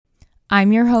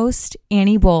I'm your host,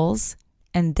 Annie Bowles,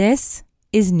 and this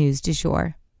is News du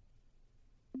Jour.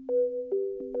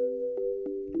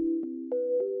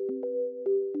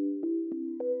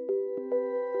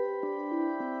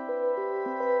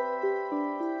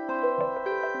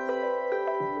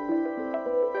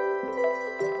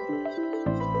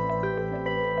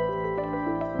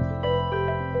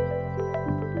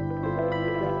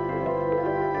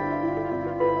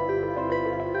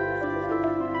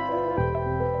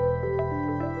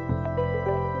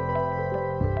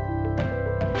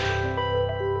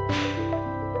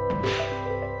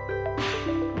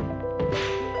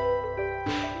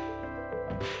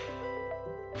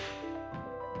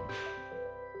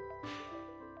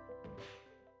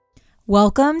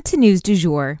 Welcome to News du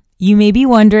Jour. You may be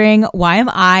wondering, why am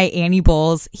I, Annie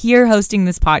Bowles, here hosting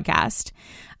this podcast?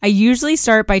 I usually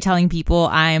start by telling people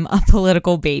I'm a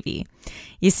political baby.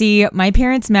 You see, my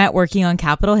parents met working on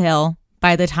Capitol Hill.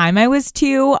 By the time I was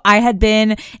 2, I had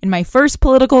been in my first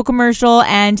political commercial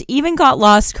and even got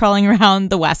lost crawling around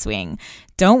the West Wing.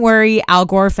 Don't worry, Al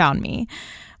Gore found me.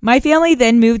 My family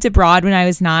then moved abroad when I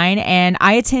was 9, and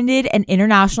I attended an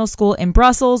international school in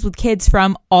Brussels with kids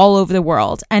from all over the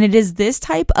world. And it is this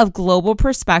type of global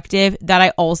perspective that I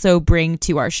also bring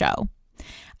to our show.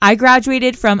 I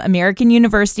graduated from American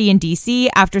University in DC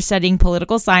after studying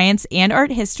political science and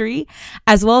art history,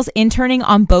 as well as interning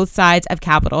on both sides of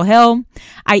Capitol Hill.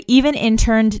 I even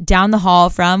interned down the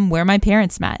hall from where my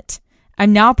parents met.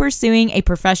 I'm now pursuing a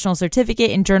professional certificate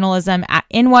in journalism at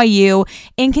NYU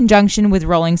in conjunction with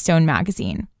Rolling Stone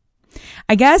magazine.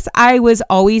 I guess I was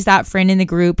always that friend in the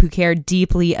group who cared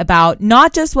deeply about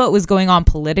not just what was going on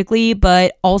politically,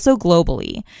 but also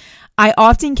globally. I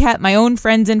often kept my own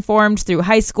friends informed through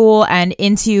high school and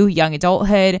into young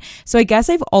adulthood, so I guess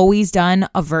I've always done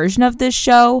a version of this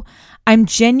show. I'm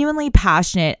genuinely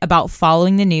passionate about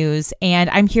following the news, and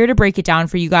I'm here to break it down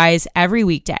for you guys every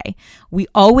weekday. We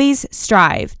always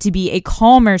strive to be a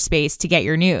calmer space to get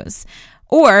your news.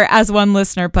 Or, as one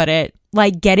listener put it,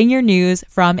 like getting your news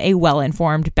from a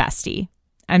well-informed bestie.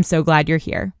 I'm so glad you're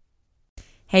here.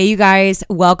 Hey, you guys,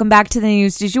 welcome back to the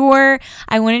News du Jour.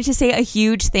 I wanted to say a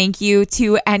huge thank you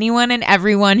to anyone and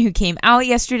everyone who came out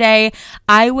yesterday.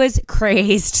 I was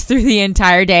crazed through the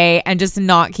entire day and just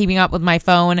not keeping up with my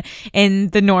phone in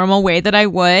the normal way that I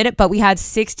would, but we had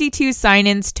 62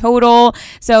 sign-ins total,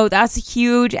 so that's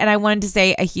huge, and I wanted to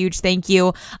say a huge thank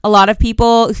you. A lot of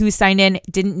people who signed in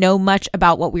didn't know much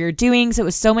about what we were doing, so it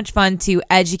was so much fun to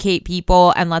educate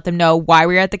people and let them know why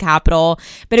we were at the Capitol,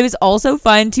 but it was also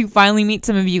fun to finally meet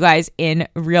some of you guys in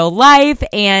real life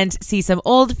and see some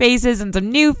old faces and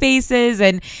some new faces,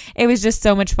 and it was just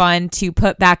so much fun to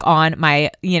put back on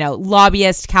my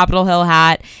lobbyist Capitol Hill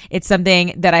hat. It's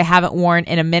something that I haven't worn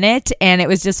in a minute, and it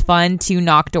was just fun to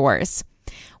knock doors.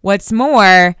 What's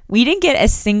more, we didn't get a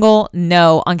single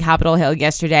no on Capitol Hill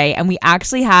yesterday, and we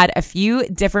actually had a few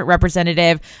different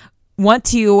representatives want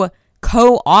to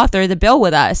co-author the bill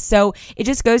with us. So it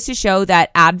just goes to show that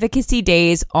advocacy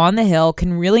days on the Hill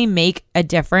can really make a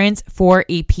difference for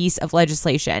a piece of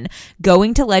legislation.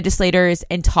 Going to legislators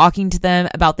and talking to them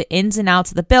about the ins and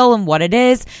outs of the bill and what it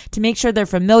is to make sure they're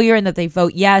familiar and that they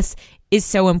vote yes is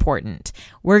so important.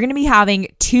 We're going to be having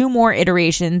 2 more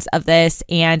iterations of this,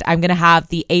 and I'm going to have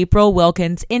the April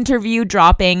Wilkins interview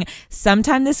dropping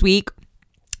sometime this week.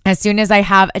 As soon as I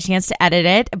have a chance to edit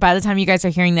it, by the time you guys are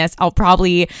hearing this, I'll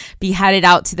probably be headed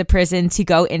out to the prison to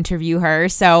go interview her.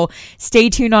 So stay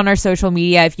tuned on our social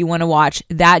media if you want to watch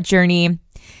that journey.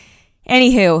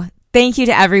 Anywho, thank you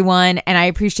to everyone, and I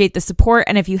appreciate the support.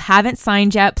 And if you haven't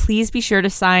signed yet, please be sure to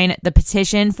sign the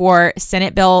petition for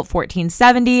Senate Bill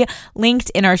 1470,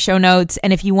 linked in our show notes.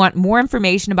 And if you want more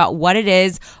information about what it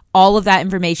is, all of that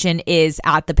information is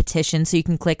at the petition, so you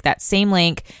can click that same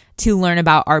link to learn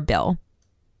about our bill.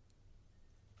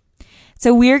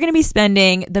 So we're going to be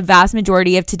spending the vast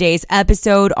majority of today's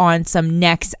episode on some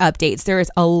next updates. There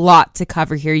is a lot to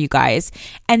cover here, you guys.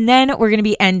 And then we're going to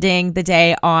be ending the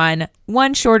day on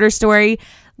one shorter story.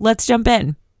 Let's jump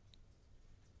in.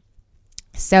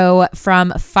 So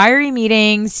from fiery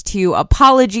meetings to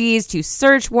apologies to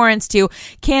search warrants to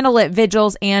candlelit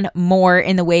vigils and more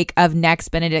in the wake of Nex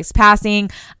Benedict's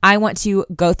passing, I want to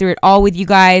go through it all with you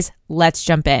guys. Let's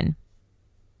jump in.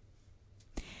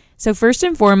 So first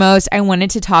and foremost, I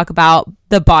wanted to talk about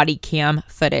the body cam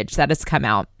footage that has come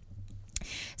out.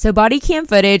 So body cam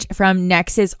footage from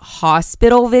Nex's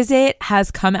hospital visit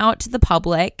has come out to the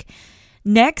public.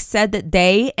 Nex said that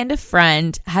they and a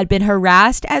friend had been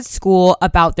harassed at school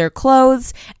about their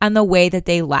clothes and the way that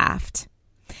they laughed.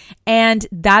 And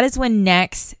that is when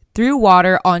Nex threw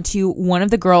water onto one of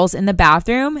the girls in the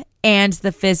bathroom and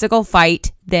the physical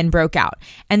fight then broke out.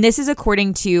 And this is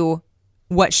according to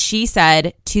what she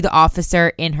said to the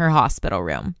officer in her hospital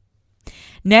room.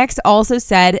 Nex also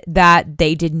said that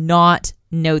they did not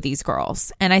know these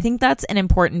girls. And I think that's an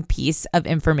important piece of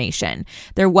information.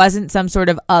 There wasn't some sort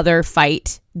of other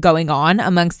fight going on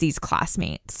amongst these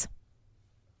classmates.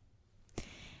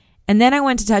 And then I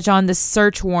want to touch on the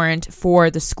search warrant for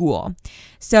the school.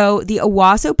 So the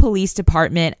Owasso Police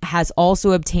Department has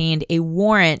also obtained a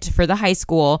warrant for the high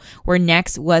school where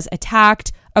Nex was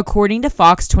attacked, according to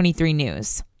Fox 23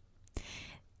 News.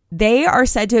 They are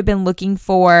said to have been looking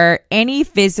for any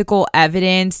physical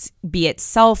evidence, be it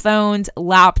cell phones,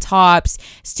 laptops,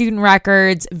 student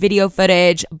records, video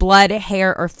footage, blood,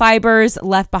 hair, or fibers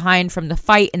left behind from the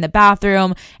fight in the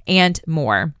bathroom, and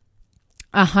more.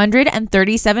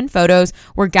 137 photos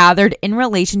were gathered in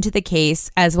relation to the case,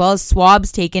 as well as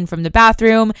swabs taken from the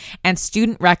bathroom and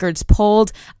student records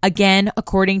pulled, again,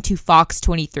 according to Fox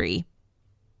 23.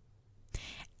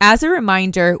 As a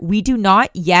reminder, we do not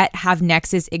yet have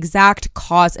Nex's exact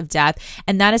cause of death,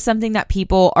 and that is something that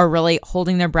people are really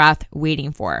holding their breath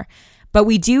waiting for. But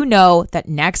we do know that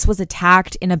Nex was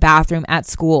attacked in a bathroom at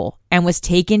school and was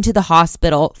taken to the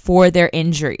hospital for their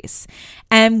injuries.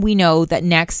 And we know that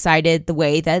Nex cited the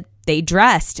way that they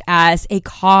dressed as a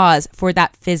cause for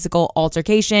that physical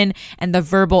altercation and the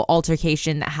verbal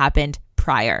altercation that happened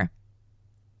prior.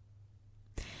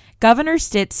 Governor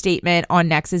Stitt's statement on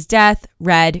Nex's death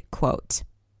read, quote,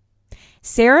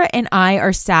 "Sarah and I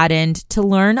are saddened to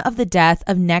learn of the death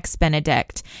of Nex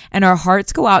Benedict, and our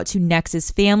hearts go out to Nex's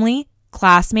family,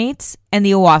 classmates, and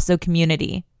the Owasso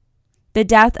community. The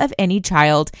death of any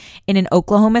child in an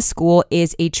Oklahoma school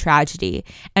is a tragedy,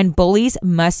 and bullies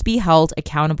must be held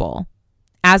accountable.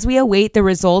 As we await the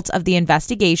results of the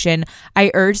investigation, I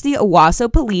urge the Owasso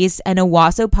Police and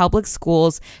Owasso Public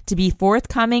Schools to be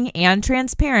forthcoming and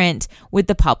transparent with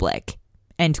the public."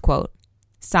 End quote.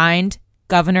 Signed,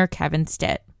 Governor Kevin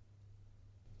Stitt.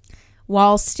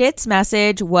 While Stitt's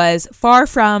message was far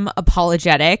from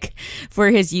apologetic for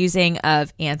his using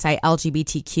of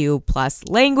anti-LGBTQ plus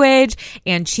language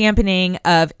and championing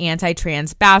of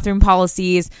anti-trans bathroom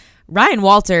policies, Ryan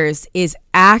Walters is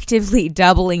actively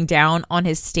doubling down on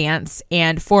his stance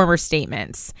and former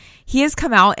statements. He has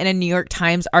come out in a New York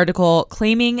Times article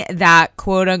claiming that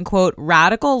quote-unquote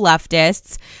radical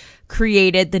leftists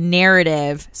created the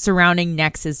narrative surrounding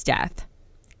Nex's death.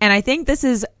 And I think this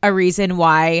is a reason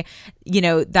why,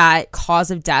 that cause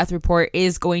of death report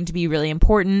is going to be really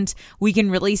important. We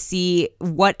can really see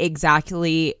what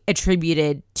exactly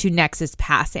attributed to Nex's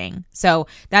passing. So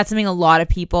that's something a lot of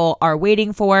people are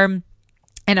waiting for.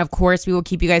 And of course, we will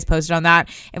keep you guys posted on that.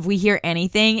 If we hear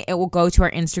anything, it will go to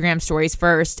our Instagram stories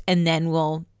first, and then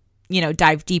we'll,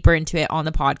 dive deeper into it on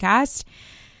the podcast.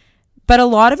 But a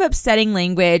lot of upsetting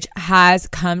language has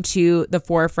come to the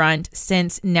forefront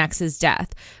since Nex's death,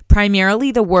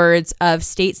 primarily the words of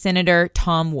State Senator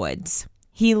Tom Woods.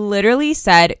 He literally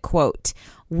said, quote,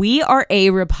 "We are a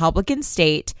Republican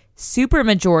state,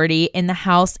 supermajority in the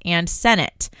House and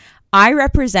Senate. I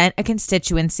represent a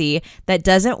constituency that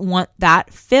doesn't want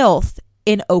that filth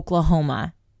in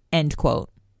Oklahoma." End quote.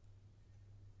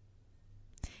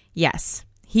 Yes,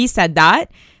 he said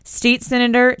that. State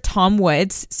Senator Tom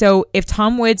Woods. So if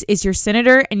Tom Woods is your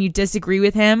senator and you disagree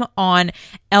with him on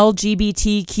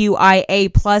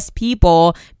LGBTQIA plus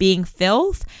people being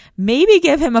filth, maybe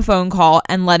give him a phone call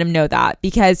and let him know that,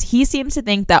 because he seems to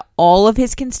think that all of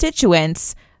his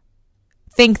constituents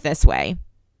think this way.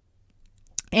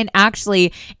 And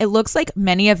actually, it looks like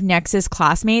many of Nex's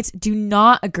classmates do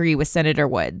not agree with Senator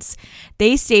Woods.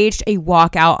 They staged a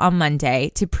walkout on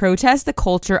Monday to protest the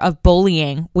culture of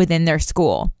bullying within their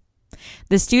school.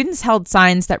 The students held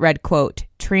signs that read, quote,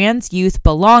 "Trans youth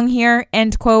belong here,"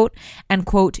 end quote, and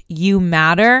quote, "You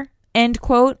matter," end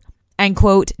quote, and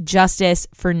quote, "Justice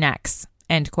for Nex,"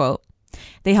 end quote.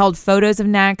 They held photos of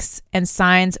Nex and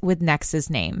signs with Nex's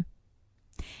name.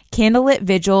 Candlelit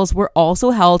vigils were also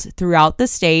held throughout the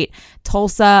state,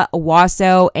 Tulsa,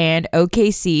 Owasso, and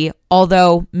OKC,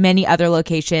 although many other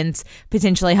locations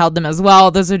potentially held them as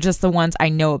well. Those are just the ones I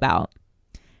know about.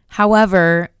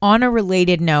 However, on a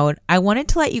related note, I wanted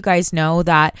to let you guys know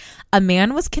that a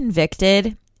man was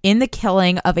convicted in the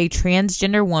killing of a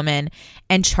transgender woman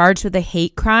and charged with a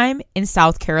hate crime in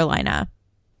South Carolina.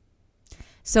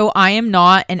 So I am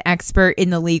not an expert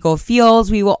in the legal fields.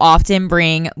 We will often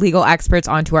bring legal experts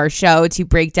onto our show to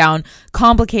break down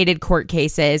complicated court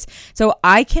cases. So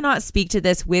I cannot speak to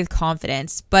this with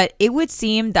confidence, but it would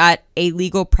seem that a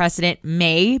legal precedent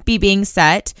may be being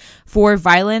set for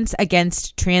violence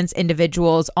against trans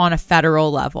individuals on a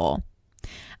federal level.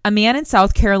 A man in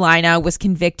South Carolina was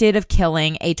convicted of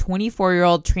killing a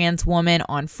 24-year-old trans woman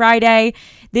on Friday.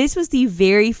 This was the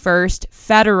very first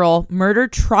federal murder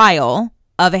trial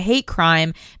of a hate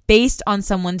crime based on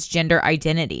someone's gender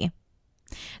identity.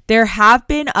 There have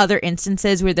been other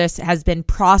instances where this has been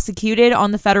prosecuted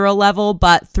on the federal level,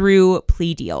 but through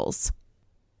plea deals.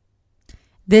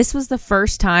 This was the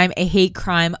first time a hate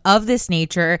crime of this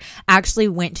nature actually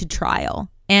went to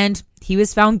trial, and he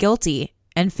was found guilty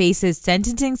and faces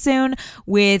sentencing soon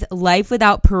with life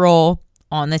without parole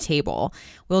on the table.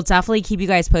 We'll definitely keep you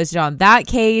guys posted on that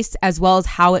case, as well as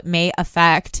how it may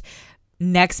affect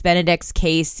Next Benedict's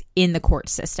case in the court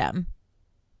system.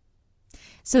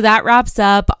 So that wraps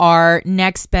up our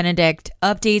Next Benedict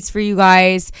updates for you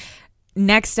guys.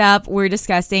 Next up, we're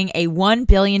discussing a $1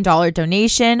 billion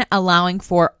donation allowing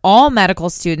for all medical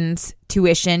students'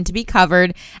 tuition to be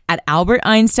covered at Albert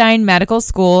Einstein Medical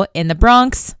School in the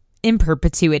Bronx in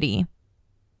perpetuity.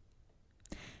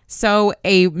 So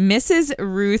a Mrs.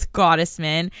 Ruth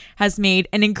Gottesman has made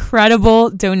an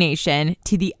incredible donation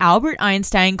to the Albert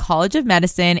Einstein College of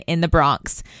Medicine in the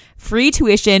Bronx. Free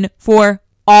tuition for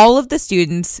all of the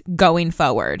students going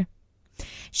forward.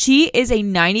 She is a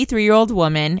 93-year-old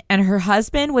woman, and her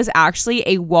husband was actually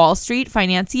a Wall Street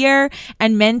financier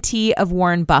and mentee of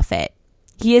Warren Buffett.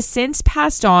 He has since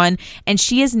passed on, and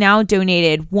she has now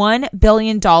donated $1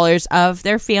 billion of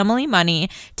their family money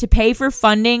to pay for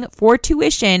funding for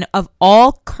tuition of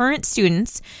all current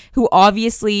students who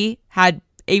obviously had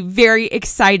a very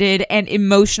excited and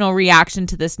emotional reaction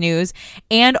to this news,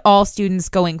 and all students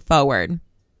going forward.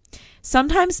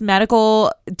 Sometimes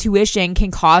medical tuition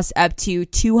can cost up to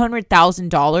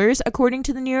 $200,000, according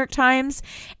to the New York Times.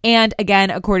 And again,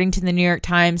 according to the New York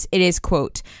Times, it is,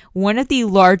 quote, one of the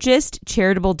largest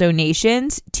charitable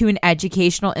donations to an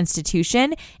educational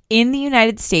institution in the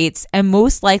United States and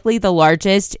most likely the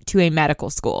largest to a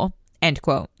medical school, end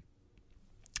quote.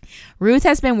 Ruth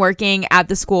has been working at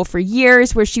the school for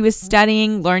years, where she was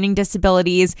studying learning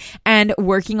disabilities and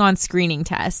working on screening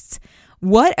tests.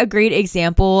 What a great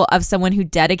example of someone who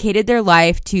dedicated their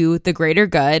life to the greater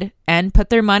good and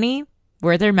put their money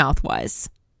where their mouth was.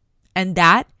 And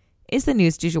that is the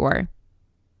news du jour.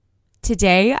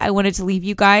 Today, I wanted to leave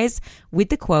you guys with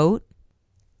the quote,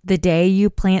 "The day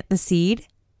you plant the seed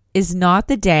is not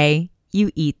the day you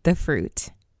eat the fruit."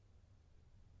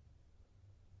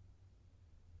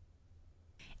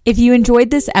 If you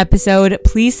enjoyed this episode,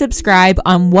 please subscribe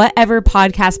on whatever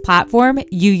podcast platform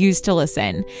you use to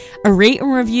listen. A rate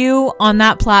and review on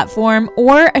that platform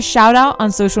or a shout out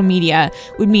on social media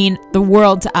would mean the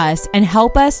world to us and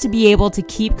help us to be able to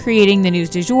keep creating the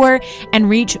news du jour and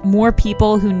reach more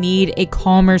people who need a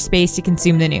calmer space to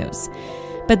consume the news.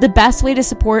 But the best way to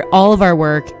support all of our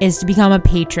work is to become a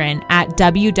patron at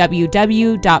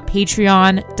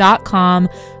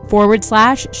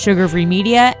www.patreon.com/sugarfree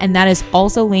media, and that is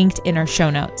also linked in our show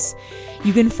notes.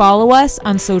 You can follow us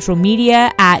on social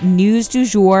media at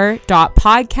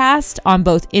newsdujour.podcast on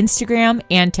both Instagram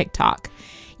and TikTok.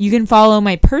 You can follow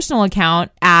my personal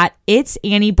account at It's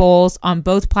Annie Bowles on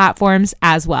both platforms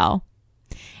as well.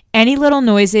 Any little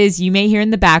noises you may hear in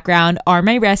the background are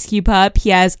my rescue pup. He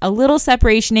has a little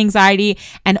separation anxiety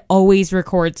and always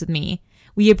records with me.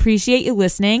 We appreciate you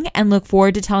listening and look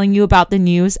forward to telling you about the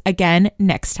news again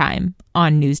next time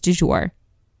on News du Jour.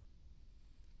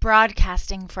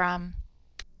 Broadcasting from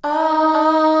Oklahoma.